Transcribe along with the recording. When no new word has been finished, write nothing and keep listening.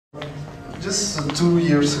Just 2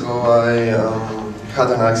 years ago, I had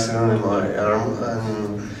an accident in my arm,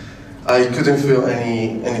 and I couldn't feel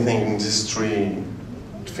anything in these 3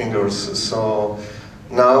 fingers. So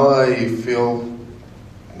now I feel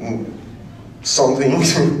something.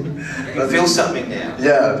 You feel something now?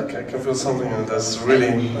 Yeah, I can feel something, and that's really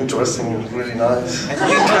interesting and really nice.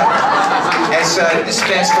 And so this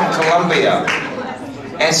man's from Colombia,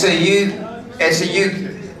 and so you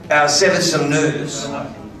severed some nerves.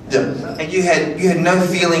 Yeah. And you had no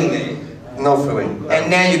feeling there. No feeling.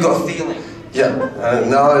 And now you got feeling. Yeah.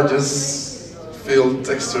 Now I just feel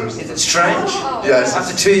textures. Is it strange? Yes.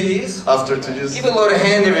 After 2 years? After 2 years. Give a lot of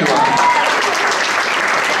hand, everyone.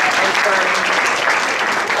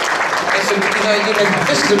 And so,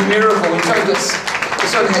 this is a miracle. This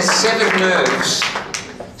one has 7 nerves.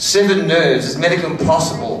 7 nerves. It's medically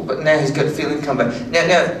impossible, but now he's got feeling come back. Now,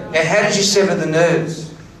 how did you sever the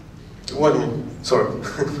nerves? What do you mean? Sorry.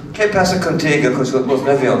 ¿Qué pasa contigo con los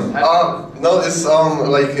nervios? No, it's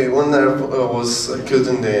like one nerve was cut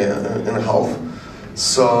in half,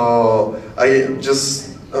 so I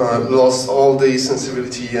just lost all the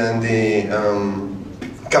sensibility and the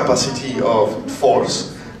capacity of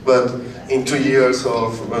force. But in 2 years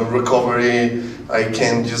of recovery, I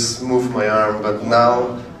can just move my arm. But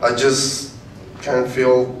now I just can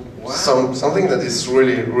feel something that is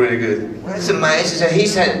really, really good. Well, that's amazing. So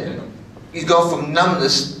he's gone from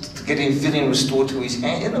numbness to getting feeling restored to his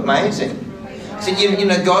hand. Isn't it amazing? So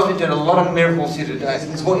God's been doing a lot of miracles here today.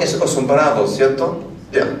 It's muy asombrado, ¿cierto?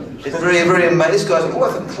 Yeah. It's very, very amazing. This guy's from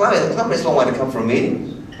Colombia. It's a long way to come for a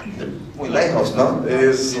meeting. Muy lejos, no? It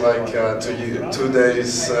is like 2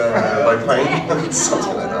 days by plane,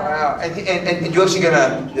 something like that. Wow. And you're actually going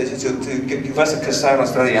to vas a casar en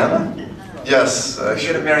Australiana? Yes.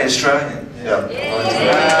 You're going to marry an Australian? Yeah. Wow.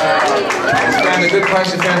 You found a good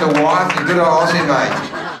place, you found a wife, you're a good old Aussie, mate.